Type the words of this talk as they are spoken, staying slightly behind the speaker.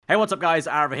Hey, what's up, guys?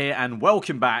 Arava here, and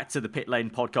welcome back to the Pit Lane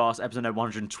Podcast, episode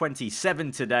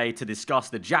 127 today, to discuss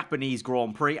the Japanese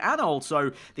Grand Prix and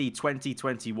also the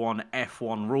 2021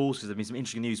 F1 rules, because there's been some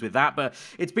interesting news with that. But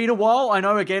it's been a while. I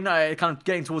know, again, kind of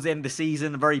getting towards the end of the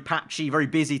season, a very patchy, very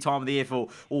busy time of the year for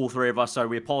all three of us, so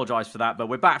we apologise for that. But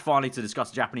we're back finally to discuss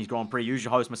the Japanese Grand Prix.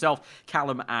 Usual host, myself,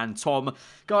 Callum, and Tom.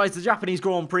 Guys, the Japanese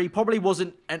Grand Prix probably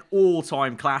wasn't an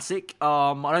all-time classic.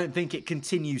 I don't think it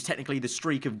continues, technically, the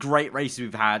streak of great races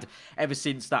we've had ever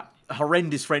since that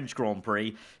horrendous French Grand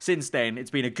Prix. Since then, it's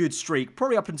been a good streak,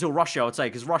 probably up until Russia, I would say,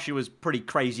 because Russia was pretty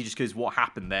crazy just because what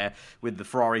happened there with the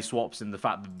Ferrari swaps and the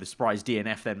fact that the surprise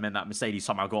DNF then meant that Mercedes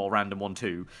somehow got a random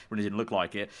 1-2 when it didn't look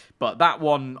like it. But that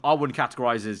one, I wouldn't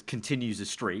categorise as continues a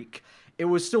streak. It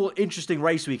was still an interesting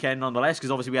race weekend nonetheless, because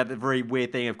obviously we had the very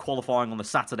weird thing of qualifying on the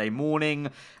Saturday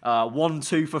morning,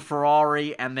 1-2 for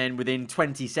Ferrari, and then within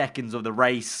 20 seconds of the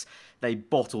race, they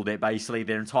bottled it, basically.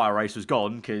 Their entire race was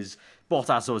gone because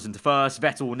Bottas was into first.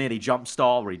 Vettel nearly jump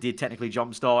start, or he did technically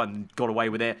jump start and got away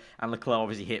with it. And Leclerc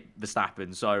obviously hit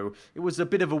Verstappen. So it was a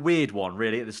bit of a weird one,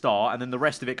 really, at the start. And then the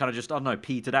rest of it kind of just, I don't know,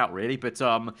 petered out, really. But,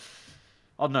 I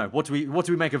don't know. What do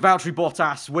we make of Valtteri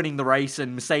Bottas winning the race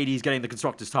and Mercedes getting the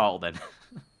Constructors' title then?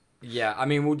 Yeah, I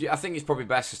mean, I think it's probably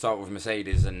best to start with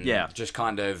Mercedes and just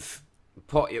kind of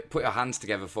put your hands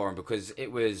together for him, because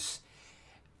it was...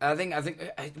 I think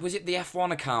was it the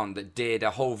F1 account that did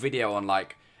a whole video on,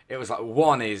 like, it was like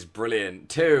 1 is brilliant,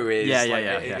 2 is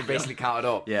it basically counted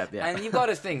up. Yeah. And you've got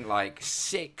to think, like,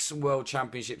 6 world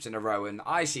championships in a row, and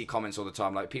I see comments all the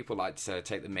time, like people like to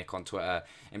take the mick on Twitter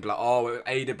and be like, oh,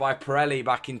 aided by Pirelli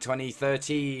back in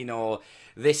 2013 or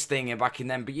this thing back in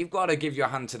then. But you've got to give your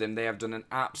hand to them. They have done an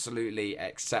absolutely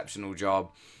exceptional job,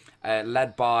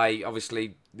 led by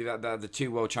obviously the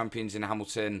 2 world champions in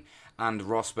Hamilton and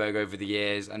Rosberg over the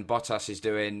years, and Bottas is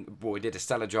doing, well, he did a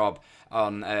stellar job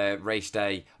on race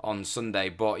day on Sunday,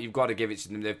 but you've got to give it to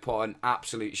them. They've put an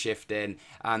absolute shift in,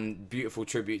 and beautiful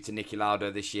tribute to Niki Lauda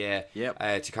this year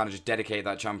to kind of just dedicate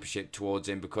that championship towards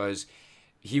him, because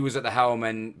he was at the helm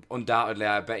and undoubtedly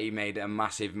I bet he made a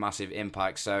massive, massive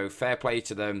impact. So fair play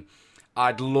to them.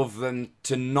 I'd love them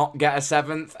to not get a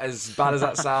 7th, as bad as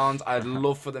that sounds. I'd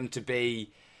love for them to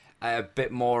be a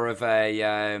bit more of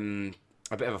a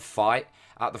bit of a fight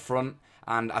at the front,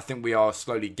 and I think we are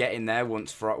slowly getting there.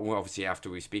 Obviously after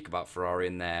we speak about Ferrari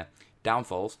and their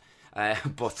downfalls,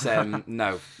 but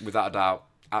no, without a doubt,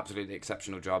 absolutely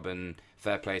exceptional job and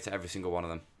fair play to every single one of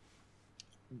them.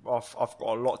 I've got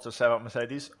a lot to say about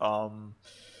Mercedes.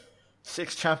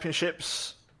 6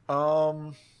 championships,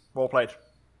 well played.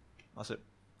 That's it.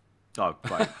 Oh,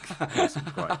 right.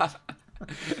 Right.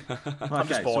 I'm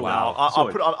just bored now.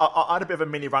 I had a bit of a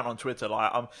mini rant on Twitter,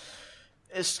 like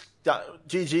it's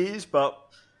GG's, but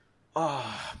man,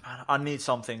 I need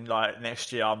something like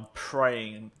next year. I'm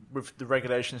praying with the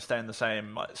regulations staying the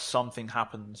same, like something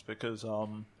happens, because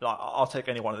like I'll take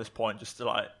anyone at this point just to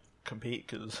like compete,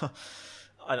 because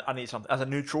I need something as a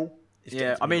neutral.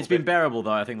 Yeah, I mean, it's been bearable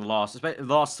though. I think the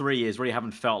last 3 years really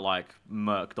haven't felt like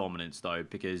Merc dominance though,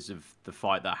 because of the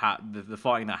fight that the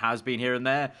fighting that has been here and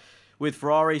there with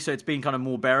Ferrari, so it's been kind of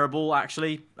more bearable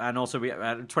actually. And also,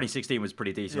 2016 was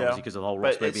pretty decent, obviously, because of the whole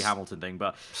Rosberg v Hamilton thing.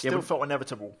 But still felt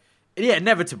inevitable. Yeah,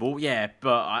 inevitable. Yeah,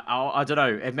 but I don't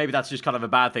know. Maybe that's just kind of a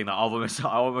bad thing that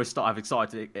I've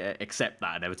excited to accept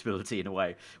that inevitability in a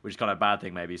way, which is kind of a bad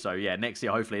thing maybe. So yeah, next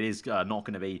year hopefully it is not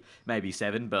going to be maybe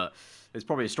 7, but there's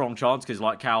probably a strong chance, because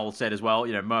like Cal said as well,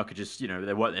 Merc are just,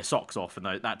 they work their socks off, and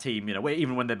that team,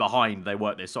 even when they're behind, they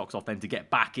work their socks off then to get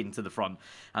back into the front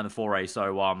and the foray.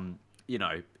 So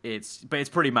it's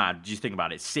pretty mad. Just think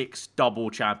about it. 6 double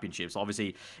championships.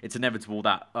 Obviously, it's inevitable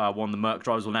that one of the Merc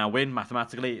drivers will now win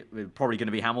mathematically. It's probably going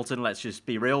to be Hamilton. Let's just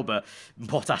be real. But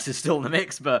Bottas is still in the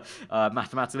mix, but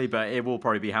mathematically, but it will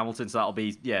probably be Hamilton. So that'll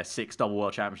be 6 double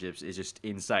world championships. Is just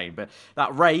insane. But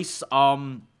that race,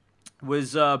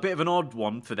 was a bit of an odd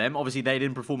one for them. Obviously, they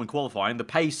didn't perform in qualifying. The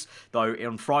pace, though,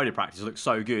 on Friday practice looked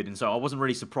so good, and so I wasn't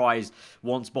really surprised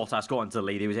once Bottas got into the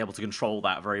lead. He was able to control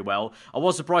that very well. I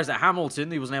was surprised at Hamilton.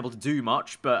 He wasn't able to do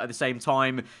much, but at the same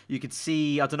time, you could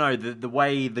see, I don't know, the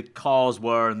way the cars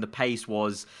were and the pace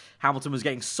was. Hamilton was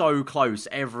getting so close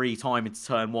every time into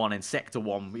turn 1 and sector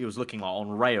 1. He was looking like on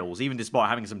rails, even despite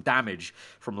having some damage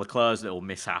from Leclerc's little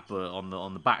mishap on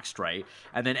the back straight.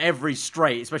 And then every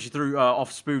straight, especially through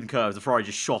off spoon curves, the Ferrari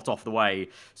just shot off the way.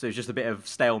 So it's just a bit of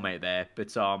stalemate there.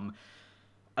 But I don't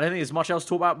think there's much else to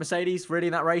talk about Mercedes really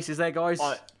in that race, is there, guys?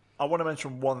 I want to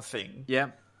mention one thing.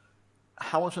 Yeah.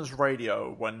 Hamilton's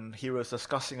radio, when he was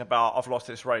discussing about I've lost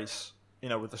this race,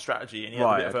 with the strategy, and he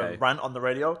had a bit of a rant on the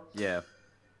radio. Yeah.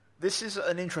 This is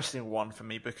an interesting one for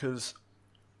me, because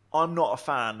I'm not a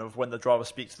fan of when the driver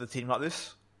speaks to the team like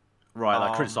this. Right,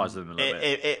 like criticise them a little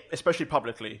bit. Especially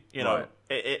publicly. You know,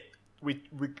 we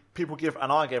people give,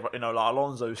 and I gave, like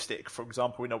Alonso stick, for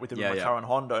example, with the McLaren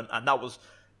Honda, and that was,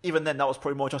 even then, that was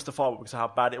probably more justifiable because of how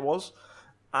bad it was.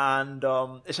 And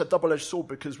it's a double-edged sword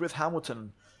because with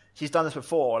Hamilton, he's done this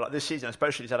before, like this season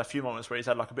especially. He's had a few moments where he's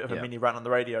had like a bit of a mini rant on the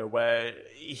radio where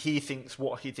he thinks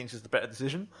what he thinks is the better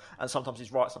decision, and sometimes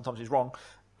he's right, sometimes he's wrong.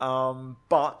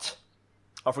 But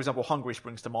for example, Hungary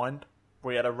springs to mind,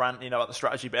 where he had a rant, about the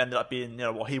strategy, but ended up being,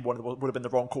 what he wanted would have been the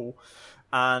wrong call.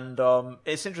 And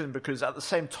it's interesting because at the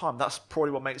same time, that's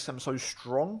probably what makes them so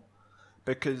strong,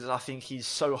 because I think he's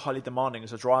so highly demanding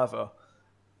as a driver.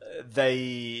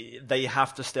 They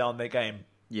have to stay on their game.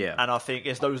 Yeah. And I think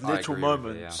it's those little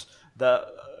moments that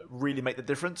really make the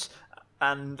difference.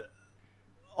 And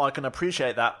I can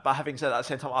appreciate that. But having said that, at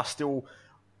the same time,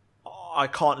 I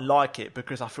can't like it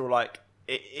because I feel like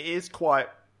it is quite...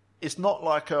 It's not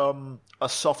like a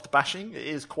soft bashing. It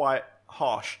is quite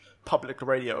harsh public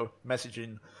radio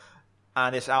messaging.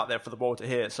 And it's out there for the world to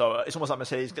hear. So it's almost like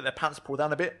Mercedes get their pants pulled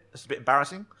down a bit. It's a bit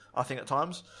embarrassing, I think, at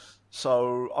times.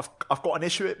 So I've got an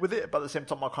issue with it, but at the same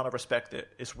time, I kind of respect it.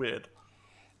 It's weird.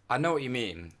 I know what you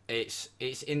mean. It's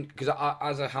in because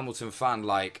as a Hamilton fan,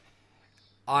 like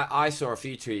I saw a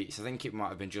few tweets. I think it might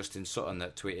have been Justin Sutton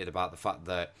that tweeted about the fact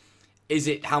that is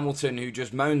it Hamilton who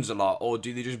just moans a lot, or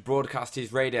do they just broadcast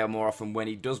his radio more often when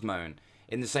he does moan?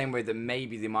 In the same way that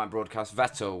maybe they might broadcast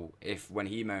Vettel if when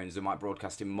he moans, they might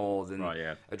broadcast him more than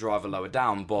a driver lower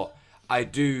down. But I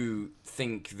do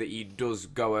think that he does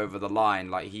go over the line,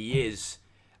 like he is,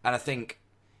 and I think,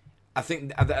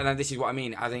 and this is what I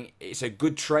mean. I think it's a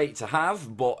good trait to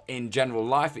have, but in general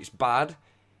life, it's bad.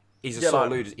 He's a sore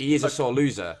loser. He is a sore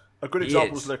loser. A good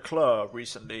example was Leclerc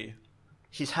recently.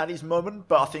 He's had his moment,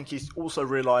 but I think he's also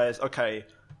realised, okay,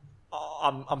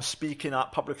 I'm speaking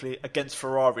out publicly against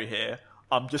Ferrari here.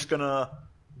 I'm just gonna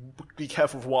be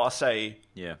careful with what I say.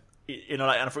 Yeah.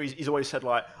 And he's always said,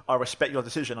 like, I respect your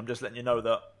decision. I'm just letting you know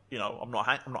that, I'm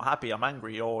not happy. I'm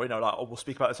angry, or we'll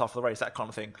speak about this after the race, that kind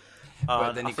of thing.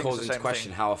 But then it calls into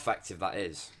question how effective that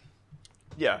is.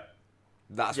 Yeah.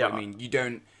 That's what I mean. You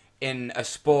don't, in a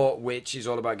sport which is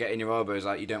all about getting your elbows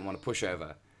out, you don't want to push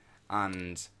over.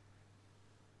 And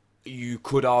you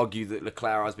could argue that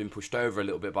Leclerc has been pushed over a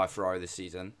little bit by Ferrari this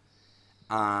season.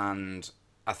 And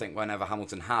I think whenever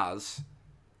Hamilton has,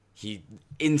 he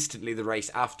instantly, the race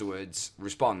afterwards,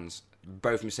 responds.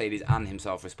 Both Mercedes and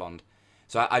himself respond.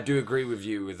 So I do agree with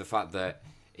you with the fact that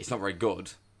it's not very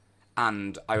good.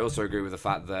 And I also agree with the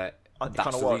fact that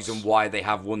that's the reason why they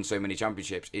have won so many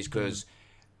championships, is because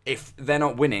if they're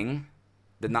not winning,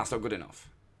 then that's not good enough.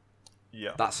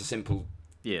 Yeah. That's a simple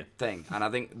thing. And I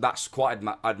think that's quite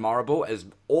admirable. As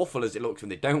awful as it looks when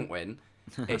they don't win,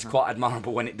 it's quite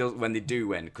admirable when they do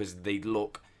win, because they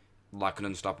look like an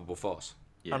unstoppable force.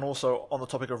 Yeah. And also, on the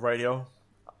topic of radio,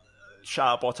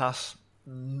 shout out Bottas.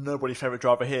 Nobody's favourite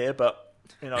driver here, but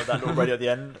that little radio at the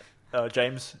end,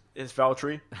 James, is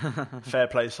Valtteri. Fair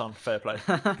play, son. Fair play.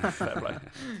 Fair play.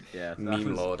 Yeah,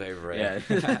 meme lord over it.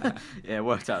 Yeah, it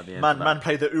worked out at the end. Man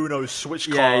played the Uno switch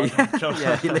card.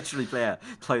 Yeah, he literally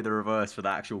played the reverse for the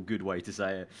actual good way to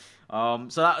say it.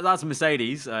 So that's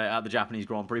Mercedes at the Japanese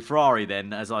Grand Prix. Ferrari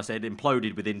then, as I said,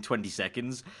 imploded within 20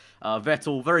 seconds.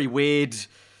 Vettel, very weird.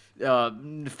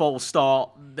 False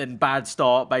start, then bad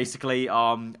start. Basically,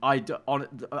 I don't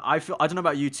know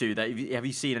about you two. Have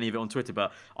you seen any of it on Twitter?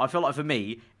 But I feel like for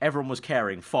me, everyone was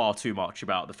caring far too much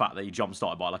about the fact that he jump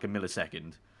started by like a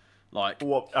millisecond. Like,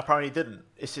 well, apparently he didn't.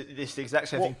 It's the exact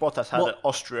same thing Bottas had at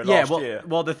Austria last year.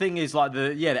 Well, the thing is, like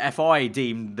the FIA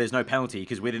deemed there's no penalty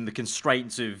because within the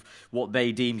constraints of what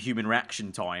they deemed human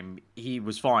reaction time, he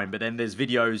was fine. But then there's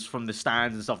videos from the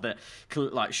stands and stuff that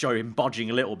like show him budging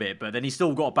a little bit. But then he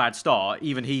still got a bad start.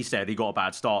 Even he said he got a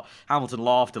bad start. Hamilton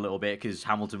laughed a little bit because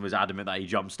Hamilton was adamant that he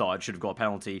jump started, should have got a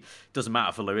penalty. Doesn't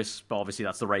matter for Lewis, but obviously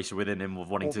that's the racer within him of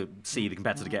wanting to see the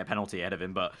competitor get a penalty ahead of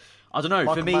him. But I don't know.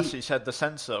 Michael for me, Massey said the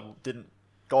sensor didn't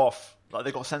go off. Like,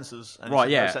 they got sensors, and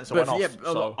the sensor went off.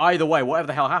 So. Either way, whatever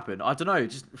the hell happened, I don't know.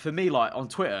 Just for me, like on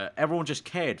Twitter, everyone just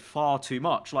cared far too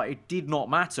much. Like, it did not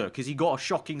matter because he got a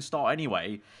shocking start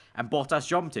anyway, and Bottas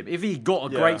jumped him. If he got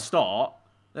a great start,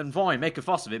 then fine, make a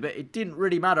fuss of it. But it didn't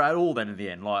really matter at all then in the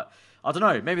end. Like, I don't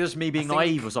know. Maybe that's me being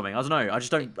naive or something. I don't know. I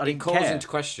didn't care. It calls into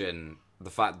question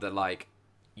the fact that, like,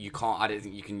 I don't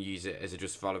think you can use it as a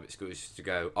justifiable excuse to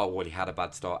go, oh, well, he had a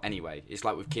bad start anyway. It's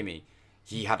like with Kimi.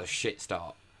 He had a shit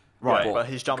start. Right, but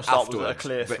his jump start was a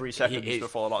clear 3 seconds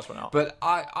before the lights went out. But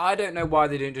I don't know why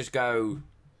they didn't just go,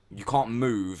 you can't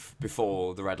move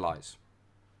before the red lights.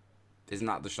 Isn't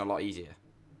that just a lot easier?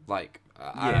 Like,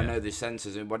 I know there's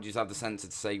sensors, and why do you have the sensor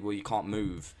to say, well, you can't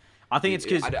move? I think it's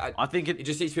because I think it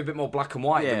just needs to be a bit more black and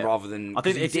white rather than. I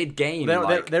think it did gain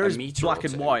there is black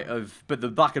and white but the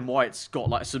black and white's got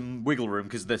like some wiggle room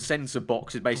because the sensor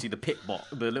box is basically the pit box,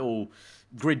 the little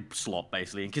grid slot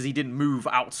basically, and because he didn't move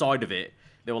outside of it,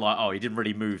 they were like, oh, he didn't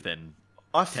really move then.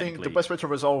 I think the best way to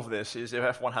resolve this is if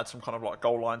F1 had some kind of like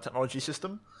goal line technology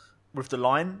system with the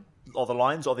line or the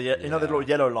lines or the the little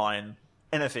yellow line,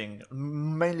 anything,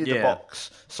 mainly the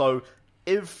box. So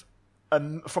if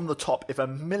from the top, if a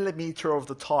millimeter of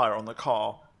the tire on the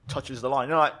car touches the line,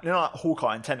 you know, like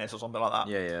Hawkeye in tennis or something like that.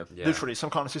 Yeah. Literally, some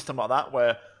kind of system like that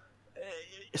where,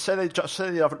 say they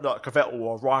have like a Vettel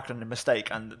or Raikkonen a mistake,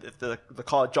 and if the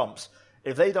car jumps,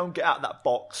 if they don't get out that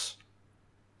box,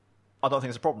 I don't think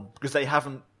it's a problem because they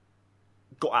haven't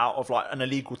got out of like an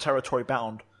illegal territory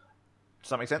bound. Does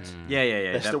that make sense? Yeah.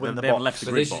 They're still within the box. Left the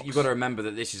grid box. You've got to remember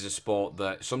that this is a sport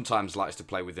that sometimes likes to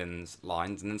play within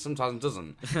lines and then sometimes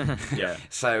doesn't. Yeah.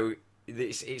 So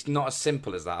it's not as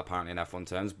simple as that apparently in F1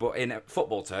 terms, but in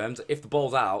football terms, if the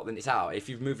ball's out, then it's out. If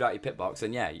you've moved out your pit box,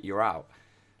 then you're out.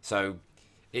 So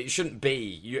it shouldn't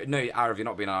be. You're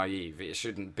not being naive. It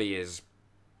shouldn't be as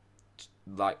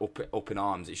like up in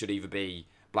arms. It should either be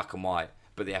black and white.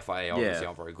 But the FIA obviously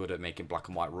aren't very good at making black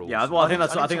and white rules. Yeah, well, I think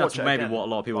that's maybe what a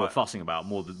lot of people are fussing about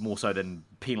more so than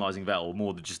penalising Vettel,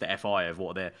 more than just the FIA of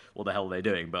what the hell they're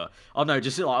doing. But I don't know,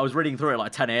 just like I was reading through it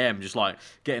like 10 a.m, just like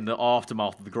getting the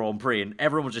aftermath of the Grand Prix, and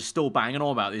everyone was just still banging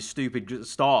on about this stupid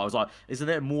start. I was like, isn't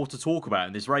there more to talk about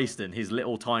in this race than his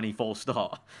little tiny false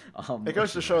start? It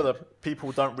goes to show that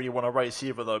people don't really want to race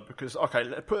either, though, because okay,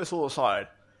 put this all aside,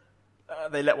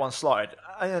 they let one slide,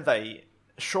 and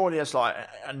surely as like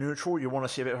a neutral, you want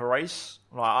to see a bit of a race.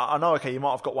 Like I know, okay, you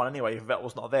might have got one anyway if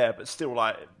Vettel's not there, but still,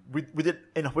 like we did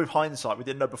with hindsight, we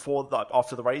didn't know before, like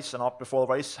after the race and before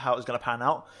the race how it was going to pan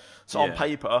out. So on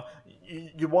paper,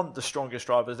 you want the strongest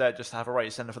drivers there just to have a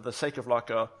race, and for the sake of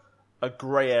like a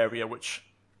grey area, which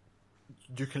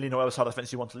you can lean on whatever side of the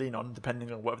fence you want to lean on,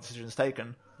 depending on whatever decision is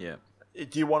taken. Yeah.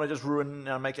 Do you want to just ruin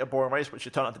and make it a boring race, which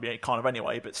it turned out to be kind of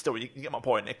anyway? But still, you get my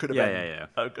point. It could have been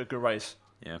a good race.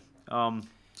 Yeah. So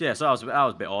that was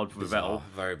a bit odd with Vettel.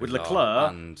 Very with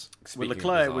bizarre.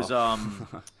 Leclerc, it was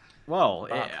well,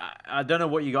 I don't know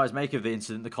what you guys make of the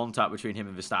incident, the contact between him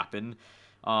and Verstappen.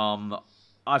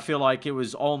 I feel like it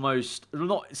was almost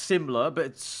not similar,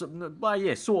 but sort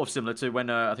of similar to when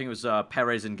I think it was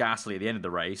Perez and Gasly at the end of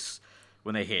the race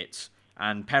when they hit,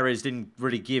 and Perez didn't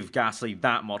really give Gasly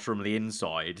that much room on the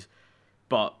inside.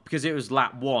 But because it was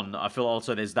lap one, I feel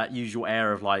also there's that usual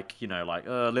air of like, a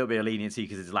little bit of leniency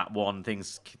because it's lap one.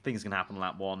 Things can happen on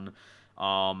lap one.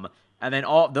 And then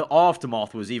the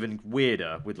aftermath was even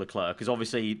weirder with Leclerc because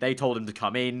obviously they told him to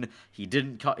come in. He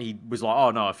didn't cut. He was like,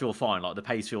 oh no, I feel fine. Like the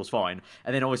pace feels fine.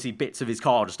 And then obviously bits of his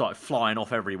car just started flying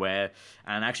off everywhere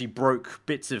and actually broke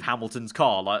bits of Hamilton's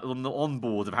car, like on the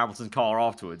onboard of Hamilton's car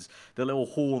afterwards. The little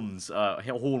horns,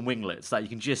 horn winglets that you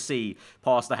can just see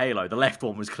past the halo. The left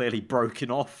one was clearly broken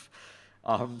off.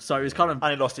 So it was kind of...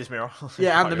 And he lost his mirror.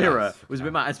 Yeah, and the mirror was a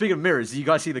bit mad. And speaking of mirrors, did you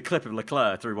guys see the clip of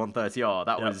Leclerc through 130R?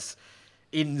 That was...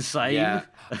 insane. Yeah.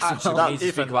 Actually, we need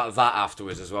to speak about that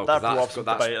afterwards as well, because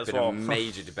that's been a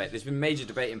major debate. There's been major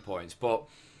debating points, but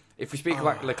if we speak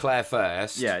about Leclerc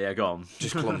first... Yeah, go on.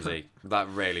 Just clumsy. That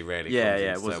really clumsy.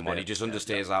 It was He just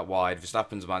understeers that wide.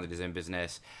 Verstappen's minded his own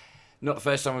business. Not the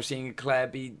first time we've seen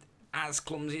Leclerc be as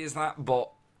clumsy as that, but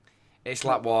it's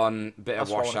like one bit of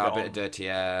washout, bit of dirty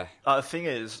air. The thing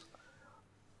is,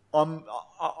 I'm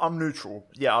neutral.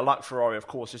 Yeah, I like Ferrari, of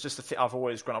course. It's just the thing I've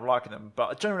always grown up liking them.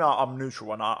 But generally, I'm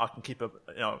neutral, and I can keep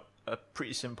a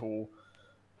pretty simple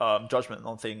judgment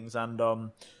on things. And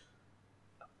in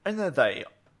the end of the day,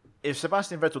 if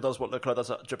Sebastian Vettel does what Leclerc does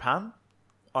at Japan,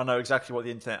 I know exactly what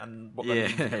the internet and what the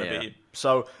meme's going to be.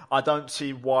 So I don't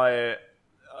see why.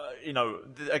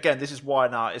 Again, this is why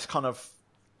now it's kind of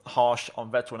harsh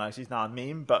on Vettel now. He's now a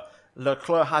meme, but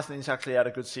Leclerc hasn't exactly had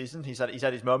a good season. He's had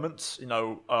his moments.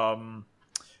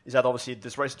 He's had obviously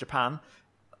this race in Japan,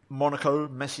 Monaco,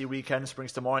 messy weekend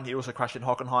springs to mind. He also crashed in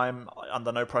Hockenheim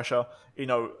under no pressure.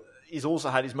 He's also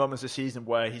had his moments this season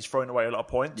where he's thrown away a lot of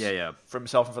points for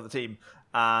himself and for the team.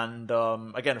 And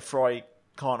again, Ferrari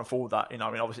can't afford that.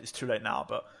 Obviously it's too late now,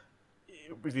 but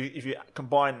if you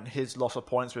combine his loss of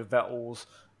points with Vettel's,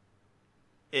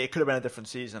 it could have been a different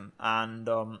season. And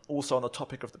also on the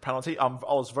topic of the penalty, I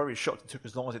was very shocked it took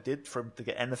as long as it did for him to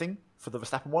get anything for the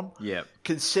Verstappen one. Yeah.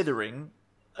 Considering,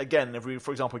 again, if we,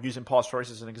 for example, using past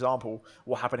races as an example,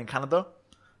 what happened in Canada,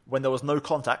 when there was no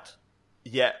contact,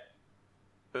 yet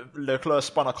Leclerc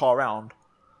spun a car around,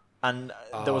 and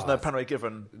there was no penalty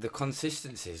given. The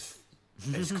consistency is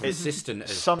It's consistent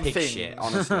as something. pig shit,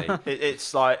 honestly.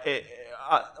 It's like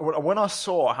when I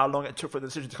saw how long it took for the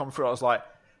decision to come through, I was like,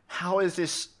 "How is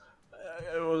this?"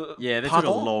 They took a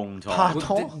long time.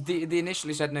 Well, they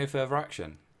initially said no further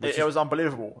action. It was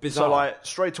unbelievable. Bizarre. So like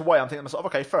straight away, I'm thinking to myself,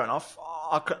 okay, fair enough.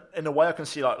 In a way, I can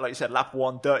see like you said, lap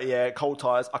 1, dirty air, cold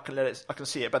tires. I can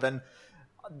see it, but then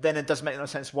it doesn't make no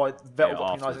sense why Vettel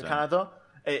got penalised in Canada.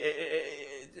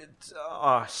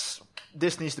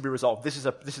 This needs to be resolved. This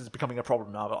is becoming a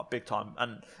problem now, like, big time.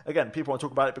 And again, people want to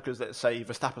talk about it because let's say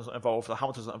Verstappen's not involved, or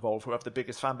Hamilton's not involved, who have the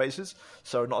biggest fan bases,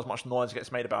 so not as much noise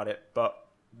gets made about it. But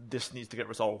this needs to get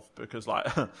resolved because, like,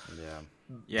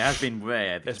 it has been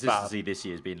rare. Consistency this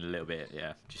year has been a little bit,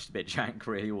 just a bit jank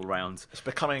really all round. It's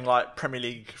becoming like Premier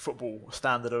League football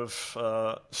standard of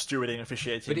stewarding,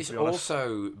 officiating. But it's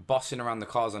also bossing around the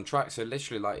cars on track. So it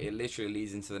literally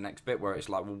leads into the next bit where it's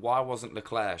like, well, why wasn't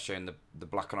Leclerc showing the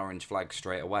black and orange flag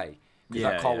straight away? Because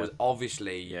that car was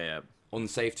obviously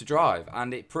unsafe to drive,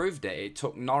 and it proved it. It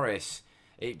took Norris.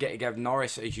 It gave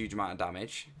Norris a huge amount of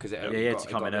damage because it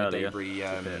got debris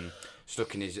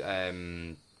stuck in his. I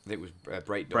think it was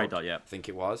brake dot. I think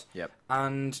it was. Yep.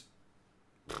 And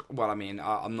well, I mean,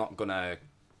 I'm not gonna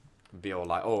be all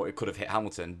like, oh, it could have hit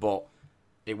Hamilton, but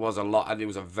it was a lot, and it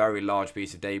was a very large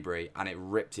piece of debris, and it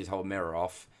ripped his whole mirror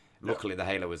off. Luckily, the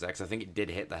halo was there because I think it did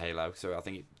hit the halo, so I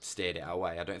think it steered it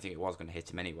away. I don't think it was going to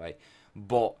hit him anyway,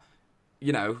 but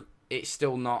it's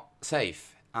still not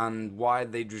safe. And why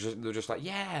they're just like,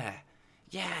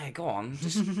 go on,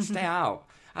 just stay out,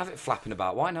 have it flapping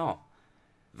about. Why not?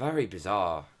 Very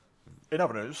bizarre. In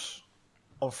other news,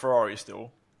 on Ferrari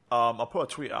still, I put a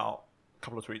tweet out, a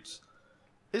couple of tweets.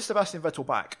 Is Sebastian Vettel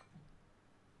back?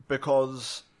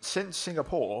 Because since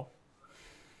Singapore,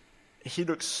 he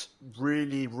looks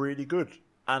really, really good.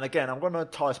 And again, I'm going to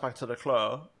tie us back to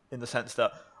Leclerc in the sense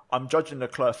that I'm judging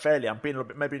Leclerc fairly. I'm being a little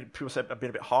bit, maybe people say I'm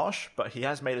being a bit harsh, but he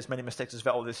has made as many mistakes as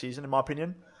Vettel this season, in my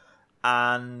opinion.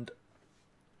 And,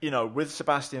 with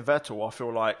Sebastian Vettel, I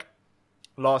feel like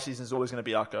last season is always going to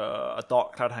be like a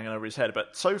dark cloud hanging over his head.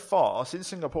 But so far, since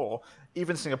Singapore,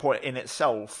 even Singapore in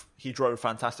itself, he drove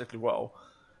fantastically well.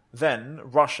 Then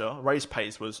Russia, race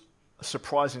pace was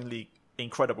surprisingly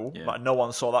incredible. Yeah. Like no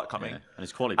one saw that coming. Yeah. And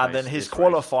his quality. And then his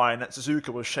qualifying at Suzuka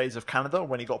was shades of Canada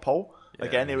when he got pole. Yeah,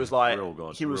 again, it was like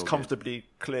he was comfortably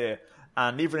clear.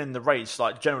 And even in the race,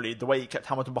 like generally the way he kept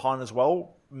Hamilton behind as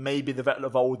well, maybe the Vettel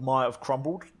of old might have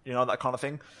crumbled, that kind of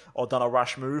thing, or done a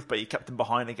rash move, but he kept him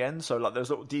behind again. So like there's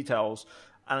little details,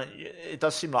 and it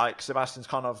does seem like Sebastian's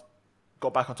kind of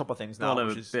got back on top of things now,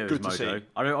 which is good to see.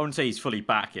 I wouldn't say he's fully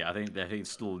back yet. I think he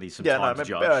still needs some time to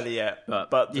judge. Barely yet,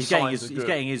 but he's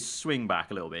getting his swing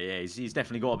back a little bit. Yeah, he's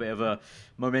definitely got a bit of a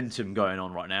momentum going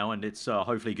on right now, and it's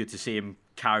hopefully good to see him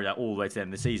carry that all the way to the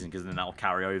end of the season, because then that'll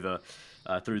carry over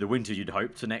through the winter, you'd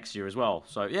hope, to next year as well.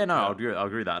 So I agree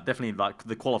with that. Definitely, like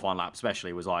the qualifying lap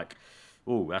especially was like,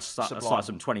 oh, that's like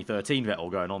some 2013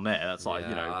 Vettel going on there. That's like,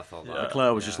 I thought that.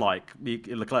 Leclerc was just like,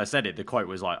 Leclerc said it, the quote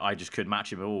was like, I just couldn't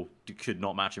match him at all, could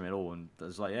not match him at all. And it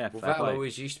was like, Vettel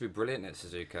always used to be brilliant at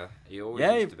Suzuka. He always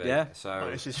used to be. Yeah.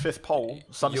 So it's his fifth pole.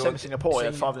 Seven in Singapore,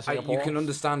 5 in Singapore. You can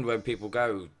understand when people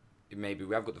go, maybe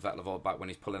we have got the Vettel of old back when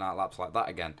he's pulling out laps like that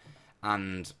again.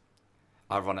 And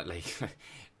ironically,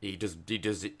 he does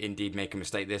indeed make a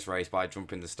mistake this race by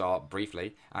jumping the start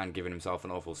briefly and giving himself an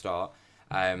awful start.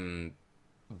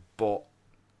 But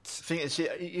thing is,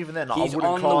 even then, he's I wouldn't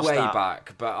on class the way that.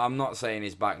 back, but I'm not saying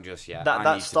he's back just yet.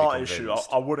 That start issue,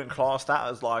 I wouldn't class that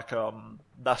as like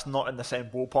that's not in the same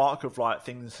ballpark of like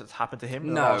things that's happened to him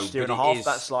in the last year and a half.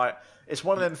 That's like, it's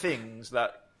one of them things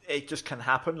that it just can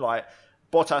happen. Like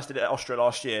Bottas did it at Austria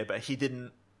last year, but he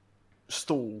didn't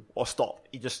stall or stop.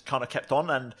 He just kind of kept on,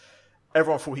 and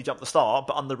everyone thought he jumped the start,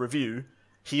 but under review,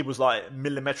 he was like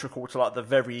millimetrical to like the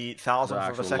very thousandth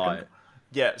of a second. Light.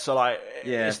 Yeah, so like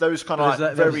it's those kind of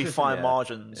like very fine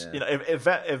margins. Yeah. If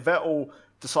Vettel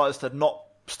decides to not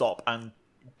stop and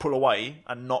pull away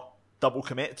and not double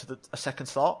commit to a second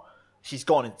start, he's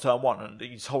gone into turn one and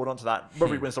he's holding on to that.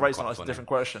 Whether he wins the race or not is a different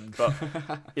question. But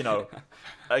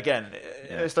again,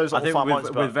 it's those little fine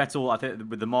margins. With Vettel, I think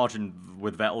with the margin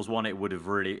with Vettel's one, it would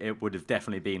have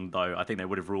definitely been, though. I think they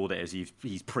would have ruled it as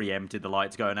he's preempted the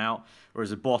lights going out.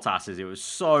 Whereas with Bottas's, it was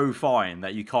so fine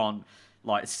that you can't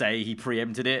like say he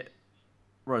preempted it.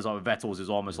 Whereas like with Vettel's, is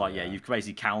almost like you've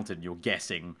basically counted and you're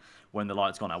guessing when the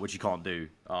light's gone out, which you can't do.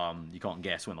 You can't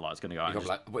guess when the light's going to go out. You've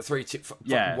got like 3, 2,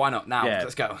 why not now?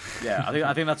 Let's go.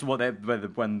 I think that's what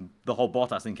when the whole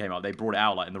Bottas thing came out, they brought it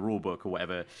out like in the rule book or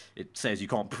whatever. It says you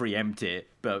can't preempt it,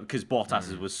 but because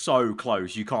Bottas was so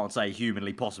close, you can't say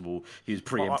humanly possible he was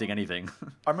preempting anything.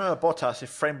 I remember Bottas, if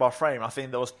frame by frame, I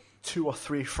think there was 2 or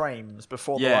 3 frames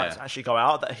before the lights actually go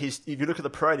out. That if you look at the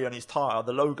Pirelli on his tyre,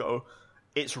 the logo,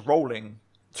 it's rolling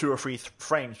 2 or 3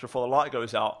 frames before the light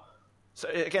goes out. So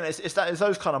again, it's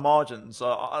those kind of margins.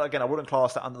 Again, I wouldn't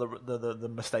class that under the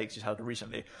mistakes he's had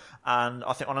recently. And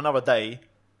I think on another day,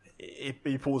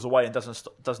 he pulls away and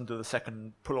doesn't do the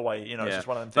second pull away. You know, it's just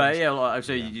one of them things. But yeah, like,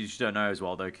 so you just don't know as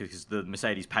well though, because the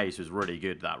Mercedes pace was really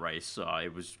good that race.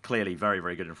 It was clearly very,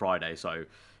 very good on Friday. So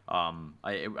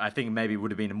I think maybe it would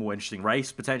have been a more interesting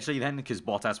race potentially then, because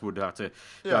Bottas would have to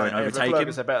go and overtake him.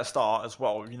 It's a better start as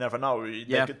well. You never know.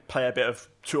 They could play a bit of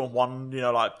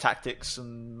 2-on-1, like tactics,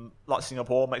 and like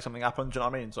Singapore, make something happen. Do you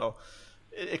know what I mean? So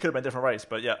it could have been a different race.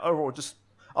 But yeah, overall, just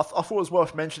I thought it was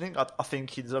worth mentioning. I think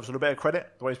he deserves a little bit of credit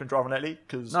the way he's been driving lately.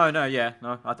 Cause, I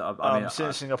mean,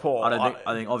 since Singapore,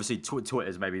 I think obviously Twitter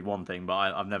is maybe one thing, but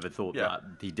I've never thought that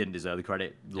he didn't deserve the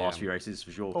credit the last few races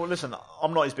for sure. Well, listen,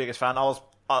 I'm not his biggest fan.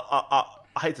 I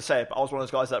hate to say it, but I was one of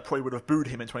those guys that probably would have booed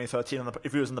him in 2013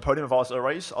 if he was in the podium if I was at a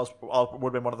race. I would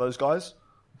have been one of those guys.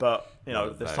 But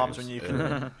there's times when you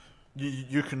can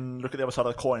you can look at the other side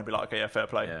of the coin and be like, okay, yeah, fair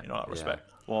play, respect.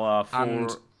 Well,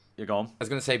 you're gone. I was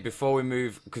going to say before we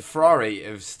move, because Ferrari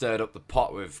have stirred up the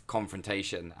pot with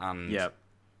confrontation and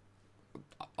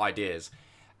ideas.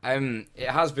 It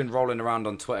has been rolling around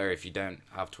on Twitter, if you don't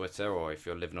have Twitter or if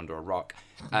you're living under a rock,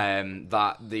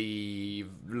 that the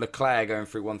Leclerc going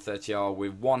through 130R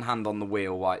with one hand on the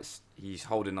wheel while he's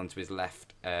holding onto his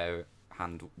left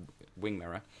hand wing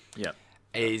mirror,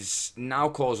 is now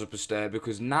caused up a stir,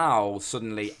 because now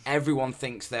suddenly everyone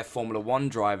thinks they're Formula 1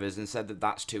 drivers and said that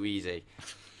that's too easy.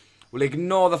 We'll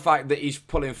ignore the fact that he's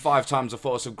pulling 5 times the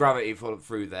force of gravity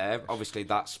through there. Obviously,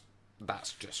 that's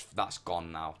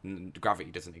gone now.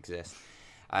 Gravity doesn't exist.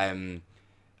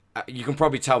 You can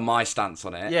probably tell my stance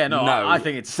on it. Yeah, no, I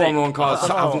think it's Formula 1 cars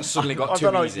haven't suddenly got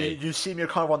too easy. You seem you're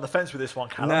kind of on the fence with this one,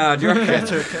 Callum. No, do you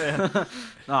reckon?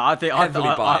 No, I think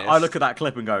I look at that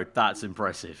clip and go, that's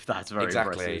impressive. That's very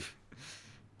impressive.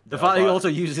 The fact that he also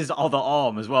uses his other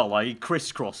arm as well, like he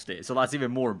crisscrossed it, so that's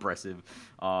even more impressive.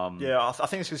 I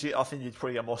think it's because I think you'd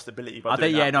probably get more stability. By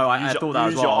I thought that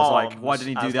as well. I was like, why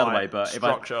didn't he do the other way? But if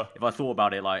I thought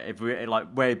about it, like if we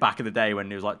way back in the day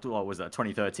when it was like, what was that,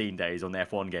 2013 days on the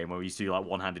F1 game where we used to do like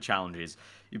one-handed challenges,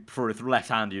 for left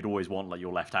hand you'd always want like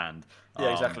your left hand.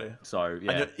 Yeah, exactly. So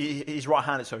and he's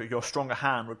right-handed, so your stronger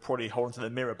hand would probably hold onto the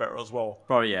mirror better as well.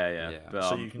 Probably, yeah. But,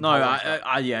 so you can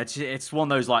it's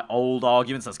one of those like old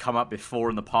arguments that's come up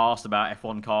before in the past about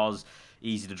F1 cars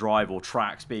easy to drive or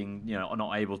tracks being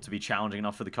not able to be challenging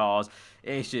enough for the cars.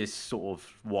 It's just sort of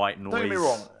white noise. Don't get me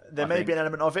wrong. There may be an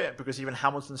element of it, because even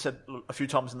Hamilton said a few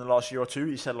times in the last year or two,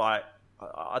 he said like,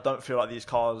 I don't feel like these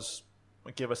cars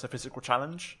give us a physical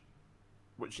challenge,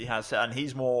 which he has said, and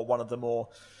he's one of the more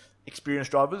experienced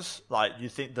drivers. Like, you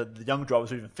think that the young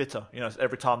drivers are even fitter.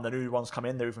 Every time the new ones come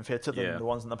in, they're even fitter than the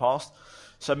ones in the past.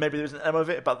 So maybe there's an element of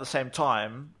it, but at the same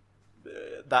time,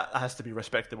 that has to be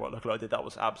respected. What Leclerc did, that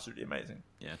was absolutely amazing.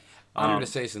 Yeah, I'm going to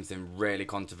say something really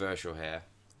controversial here.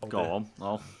 Go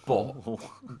on.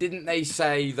 But didn't they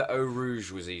say that Eau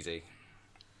Rouge was easy?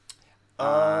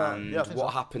 And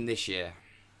what happened this year?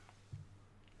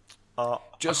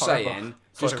 Just saying,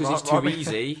 just because it's too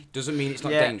easy doesn't mean it's not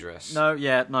dangerous.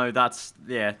 That's.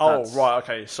 Right,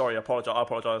 okay, sorry, I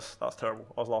apologise. That's terrible.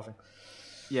 I was laughing.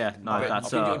 Yeah, no,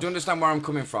 that's. Do you understand where I'm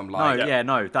coming from? Like,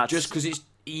 that's just because it's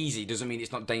easy doesn't mean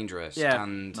it's not dangerous. Yeah,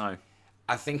 and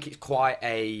I think it's quite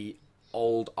a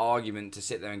old argument to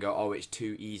sit there and go, "Oh, it's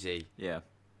too easy." Yeah,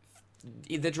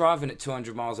 they're driving at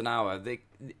 200 miles an hour.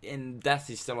 Death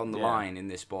is still on the line in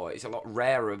this sport. It's a lot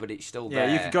rarer, but it's still there.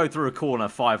 Yeah, you could go through a corner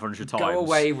 500 times. Go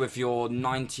away with your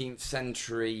 19th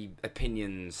century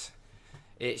opinions.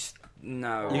 It's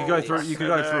no. You could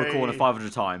go through a corner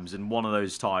 500 times, and one of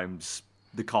those times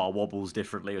the car wobbles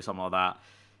differently or something like that.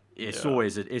 It's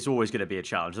always going to be a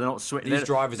challenge. They're not These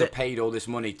drivers are paid all this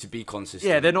money to be consistent.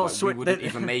 Yeah, they're not we wouldn't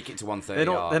even make it to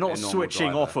 130R. They're not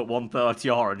switching off at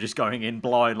 130R and just going in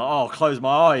blind. Like, I'll close my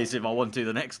eyes if I want to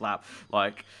the next lap.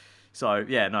 Like, so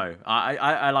yeah, no.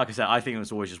 I like I said, I think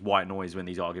it's always just white noise when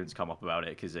these arguments come up about it,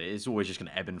 because it's always just going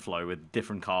to ebb and flow with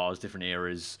different cars, different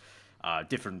eras,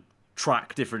 different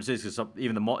track differences, because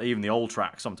even the old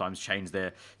tracks sometimes change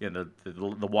their,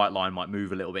 the white line might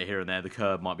move a little bit here and there, the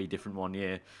curb might be different one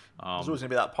year. There's always going to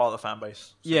be that part of the fan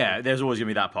base. So. Yeah, there's always going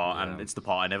to be that part, and it's the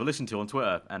part I never listen to on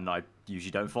Twitter, and I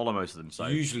usually don't follow most of them. So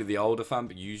usually the older fan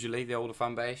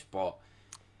base, but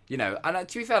and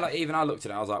to be fair, like, even I looked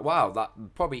at it, I was like, wow, that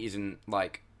probably isn't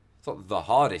like sort of the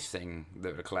hardest thing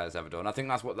that Leclerc's ever done. I think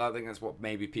that's what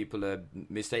maybe people are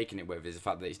mistaking it with, is the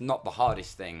fact that it's not the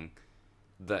hardest thing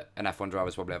that an F1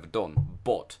 driver's probably ever done,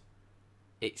 but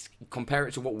it's compare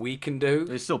it to what we can do.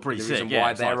 It's still pretty the sick. reason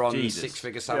why they're on Jesus.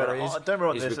 6-figure salaries I don't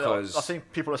remember is this. because I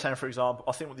think people are saying, for example,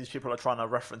 I think what these people are trying to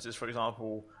reference is, for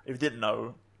example, if you didn't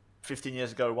know, 15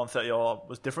 years ago, 130R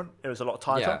was different. It was a lot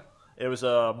tighter. It was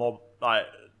more like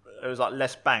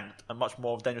less banked and much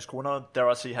more of a dangerous corner. Dare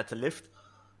I say, you had to lift.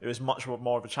 It was much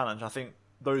more of a challenge. I think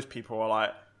those people are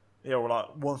like, well,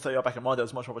 like 130R back in my day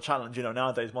was much more of a challenge.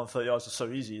 Nowadays 130R is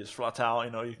so easy. It's flat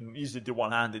out. You can easily do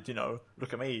one-handed.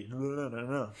 Look at me.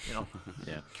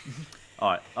 Yeah.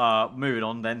 All right. Moving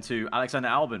on then to Alexander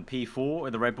Albon, P4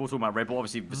 in the Red Bull. Talking about Red Bull,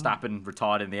 obviously Verstappen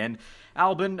retired in the end.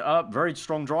 Albon, very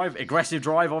strong drive, aggressive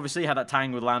drive. Obviously had that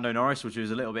tang with Lando Norris, which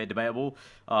was a little bit debatable.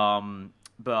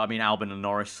 But I mean, Albon and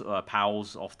Norris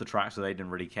pals off the track, so they didn't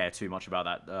really care too much about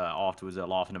that afterwards. They're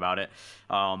laughing about it.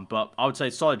 But I would say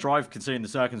solid drive considering the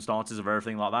circumstances of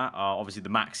everything like that. Obviously, the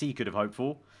max he could have hoped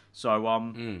for. So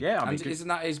yeah, I mean, isn't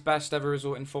that his best ever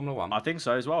result in Formula One? I think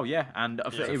so as well. Yeah, and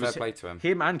it was fair play to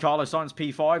him and Carlos Sainz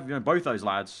P5. Both those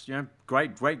lads.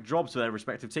 Great jobs for their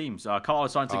respective teams.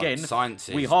 Carlos Sainz again.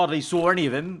 Sainz we hardly saw any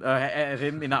of him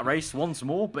in that race once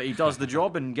more, but he does the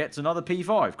job and gets another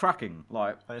P5. Cracking.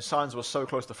 And Sainz was so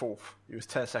close to fourth. He was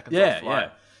 10 seconds off.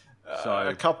 Yeah.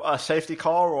 So a safety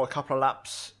car or a couple of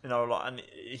laps, and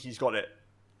he's got it.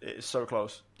 It's so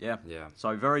close. Yeah.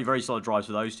 So very, very solid drives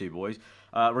for those two boys.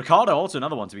 Ricardo, also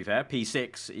another one, to be fair,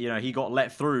 P6. He got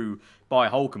let through by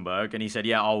Hulkenberg, and he said,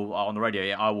 I'll on the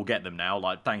radio, I will get them now.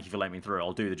 Thank you for letting me through.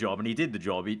 I'll do the job. And he did the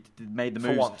job. He made the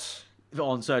moves. For once.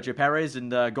 On Sergio Perez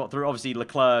and got through. Obviously,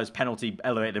 Leclerc's penalty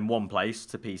elevated in one place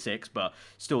to P6, but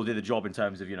still did the job in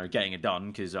terms of getting it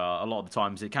done. Because a lot of the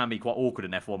times it can be quite awkward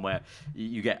in F1 where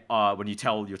you get when you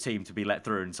tell your team to be let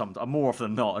through, and more often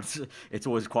than not, it's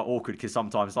always quite awkward because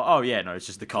sometimes it's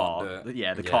just the car,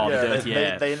 the car, the dirty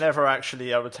air. They never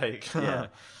actually overtake. Yeah,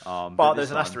 but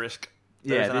there's an asterisk.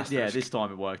 This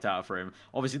time it worked out for him.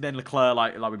 Obviously, then Leclerc,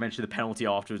 like we mentioned, the penalty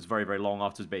afterwards, very, very long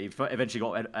afterwards, but he eventually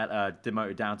got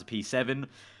demoted down to P7.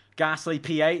 Gasly,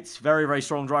 P8, very, very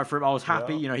strong drive for him. I was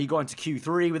happy. He got into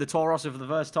Q3 with the Toro Rosso for the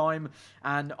first time,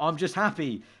 and I'm just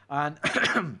happy. And,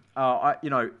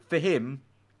 for him,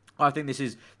 I think this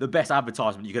is the best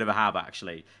advertisement you could ever have,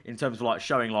 actually, in terms of,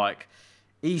 showing,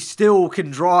 he still can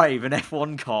drive an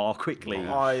F1 car quickly.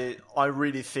 I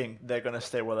really think they're going to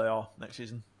stay where they are next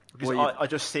season. Because I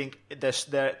just think that's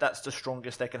the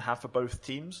strongest they can have for both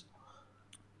teams.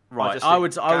 Right, I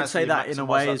would say that in a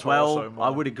way as well. I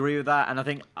would agree with that, and I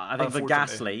think for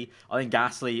Gasly,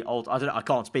 I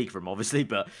can't speak for him obviously,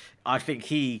 but I think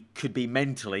he could be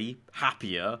mentally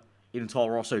happier in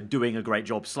Toro Rosso doing a great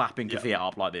job slapping Kvyat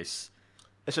up like this.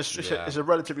 It's a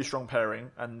relatively strong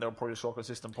pairing, and they'll probably score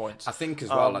consistent points. I think as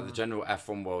well, the general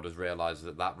F1 world has realised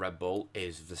that Red Bull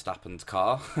is Verstappen's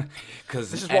car,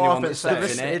 because anyone that's set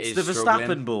in it is the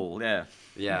Verstappen Bull,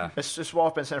 yeah. It's just what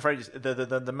I've been saying for ages.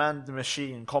 The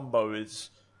man-machine combo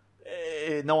is.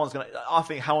 No one's gonna. I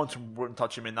think Hamilton wouldn't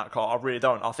touch him in that car. I really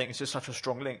don't. I think it's just such a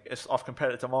strong link. I've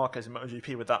compared it to Marquez in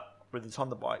MotoGP with the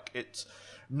Thunder bike. It's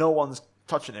no one's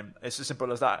touching him. It's as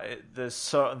simple as that. There's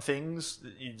certain things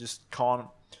that you just can't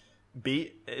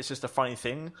beat. It's just a funny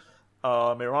thing.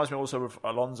 It reminds me also of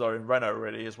Alonso in Renault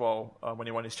really as well when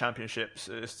he won his championships.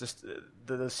 It's just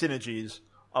the synergy is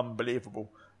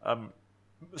unbelievable.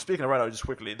 Speaking of Renault, just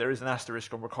quickly, there is an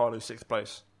asterisk on Ricciardo's 6th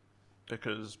place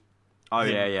because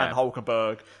and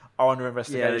Hulkenberg are under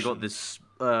investigation. Yeah, they got this.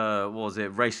 What was it?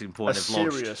 Racing Point have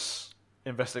lodged serious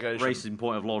investigation. Racing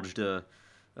Point have lodged a.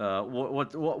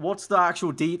 What's the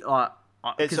actual detail?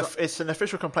 It's an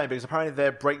official complaint because apparently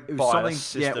their brake bias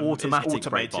system is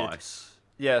automated. Brake bias.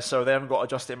 Yeah, so they haven't got to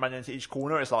adjust it manually to each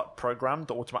corner. It's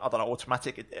programmed,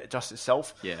 automatic. It adjusts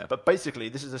itself. Yeah. But basically,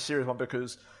 this is a serious one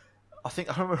because I don't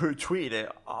remember who tweeted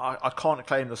it. I can't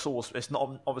claim the source. It's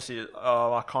not obviously.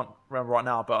 I can't remember right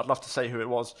now, but I'd love to say who it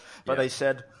was. But they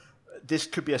said this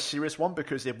could be a serious one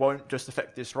because it won't just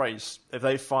affect this race. If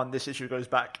they find this issue goes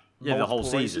back the whole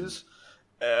season. Races,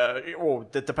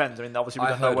 it depends. I mean, obviously, we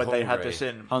don't know when they had this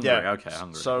in. Hungary.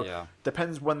 So,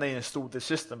 depends when they installed the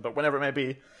system. But whenever it may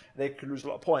be, they could lose a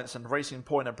lot of points. And Racing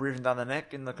Point are breathing down the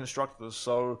neck in the constructors.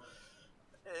 So,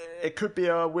 it could be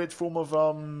a weird form of...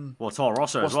 Toro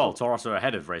Rosso as well. Toro Rosso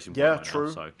ahead of Racing Point. Yeah,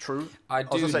 true. I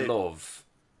do love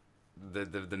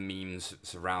the memes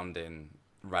surrounding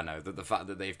Renault, that the fact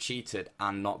that they've cheated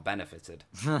and not benefited.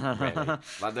 Really.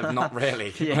 They've not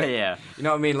really. Yeah. You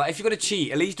know what I mean? If you're going to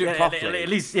cheat, at least do it properly. At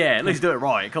least do it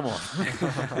right. Come on.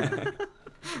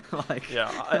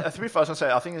 To be fair, I was gonna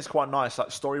say I think it's quite nice,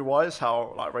 like story-wise,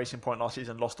 how like Racing Point last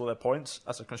season lost all their points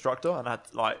as a constructor and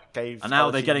gave. And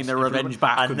now they're getting their revenge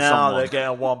back. And now they're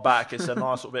getting one back. It's a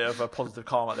nice little bit of a positive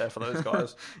karma there for those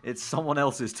guys. It's someone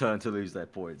else's turn to lose their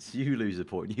points. You lose a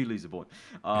point. You lose a point.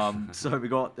 So we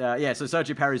got so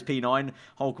Sergio Perez P9,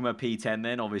 Hulkenberg P10.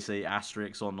 Then obviously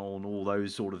asterisks on all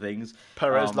those sort of things.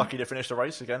 Perez lucky to finish the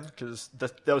race again because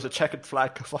there was a checkered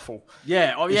flag kerfuffle.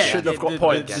 He should have got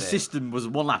points. The system was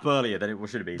one lap earlier than it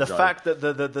should have been. The fact that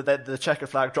the checkered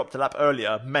flag dropped a lap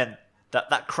earlier meant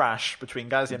that crash between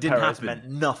Gasly and Perez meant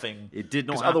nothing. It did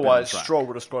not because happen. Otherwise, Stroll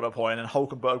would have scored a point and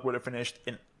Hulkenberg would have finished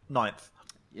in 9th.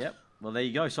 Yep. Well, there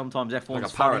you go. Sometimes F1's like a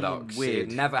paradox.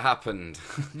 Weird. It never happened.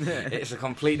 It's a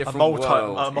complete different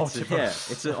world.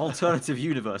 It's an alternative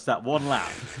universe. That one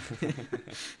lap.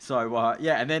 So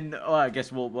and then I guess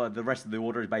the rest of the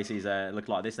order is basically look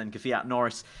like this. Then Kvyat,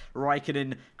 Norris,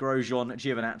 Raikkonen, Grosjean,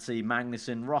 Giovinazzi,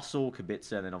 Magnussen, Russell,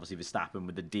 Kubica, and then obviously Verstappen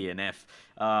with the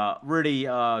DNF. Really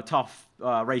tough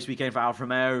race weekend for Alfa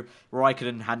Romeo.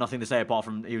 Raikkonen had nothing to say apart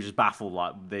from he was just baffled.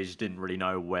 Like they just didn't really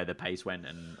know where the pace went.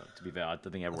 And to be fair, I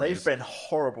don't think everyone. They've been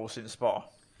horrible since Spa.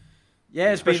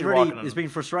 Yeah, it's been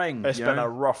frustrating. It's been a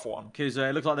rough one because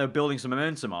it looked like they were building some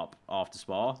momentum up after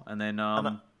Spa, and then I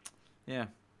want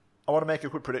to make a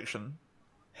quick prediction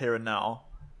here and now.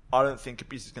 I don't think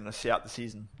Kubica is going to see out the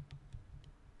season.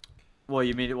 Well,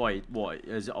 you mean what?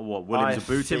 Williams will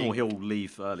boot him, or he'll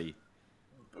leave early?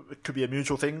 It could be a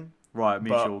mutual thing. Right,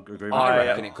 mutual agreement. I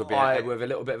reckon it could be with a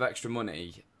little bit of extra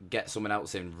money, get someone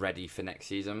else in ready for next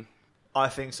season. I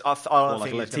think so. I don't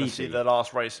think he's going to see the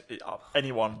last race.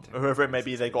 Anyone, whoever it may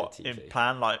be, they got in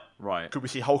plan. Could we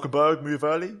see Hulkenberg move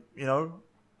early?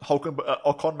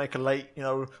 Ocon make a late,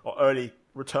 or early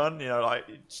return.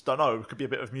 Just don't know. It could be a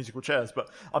bit of musical chairs. But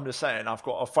I'm just saying, I've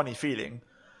got a funny feeling.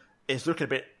 It's looking a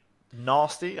bit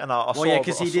nasty, and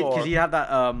because he had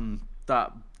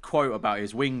that quote about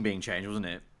his wing being changed, wasn't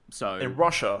it? So in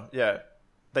Russia, yeah,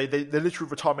 they literally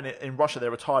retired him in Russia. They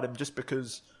retired him just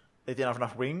because they didn't have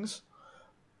enough wings.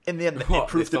 In the end, it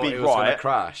proved to be right.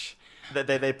 Crash.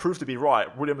 They proved to be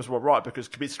right. Williams were right because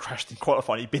Kubica crashed in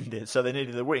qualifying. He binned it, so they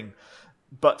needed the wing.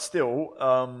 But still,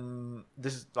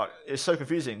 this is it's so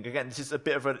confusing. Again, this is a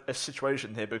bit of a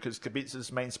situation here because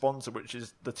Kubica's main sponsor, which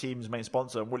is the team's main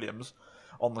sponsor, Williams,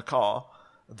 on the car,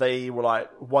 they were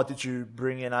like, "Why did you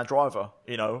bring in our driver?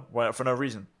 For no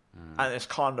reason." And it's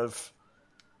got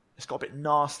a bit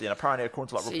nasty. And apparently,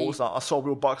 according to reports, I saw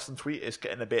Will Buxton tweet, it's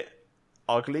getting a bit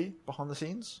ugly behind the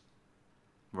scenes.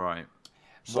 Right.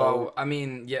 So, I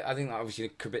think that obviously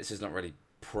Kubica's not really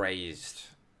praised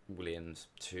Williams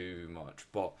too much,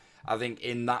 but I think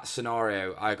in that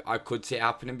scenario, I could see it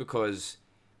happening because,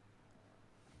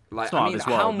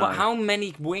 how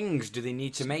many wings do they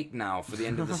need to make now for the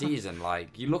end of the season?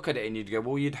 You look at it and you'd go,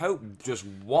 well, you'd hope just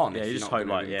one if you're not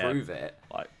going to improve it.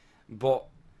 But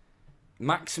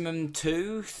maximum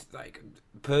 2,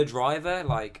 per driver,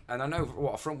 and I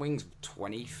know a front wing's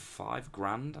 25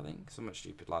 grand, I think, something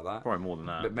stupid like that. Probably more than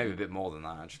that, but maybe a bit more than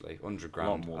that actually, 100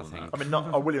 grand. More than I think.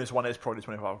 Not a Williams one is probably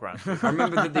 25 grand. I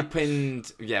remember that they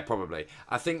pinned, probably.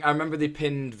 I remember they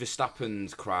pinned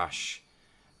Verstappen's crash.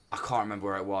 I can't remember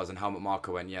where it was, and Helmut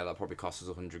Marko went, that probably cost us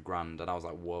 100 grand, and I was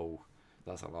like, whoa,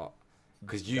 that's a lot.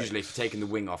 Because usually, if you're taking the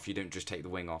wing off, you don't just take the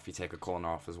wing off; you take a corner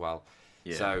off as well.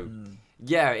 Yeah. So,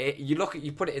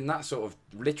 you put it in that sort of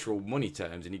literal money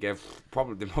terms, and you go,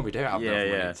 they probably don't have enough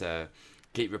money to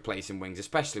keep replacing wings,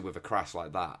 especially with a crash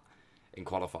like that in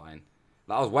qualifying.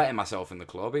 I was wetting myself in the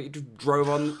club. It just drove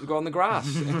on the grass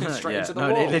straight into the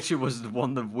wall. It literally was one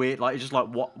of the weird, just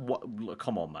what?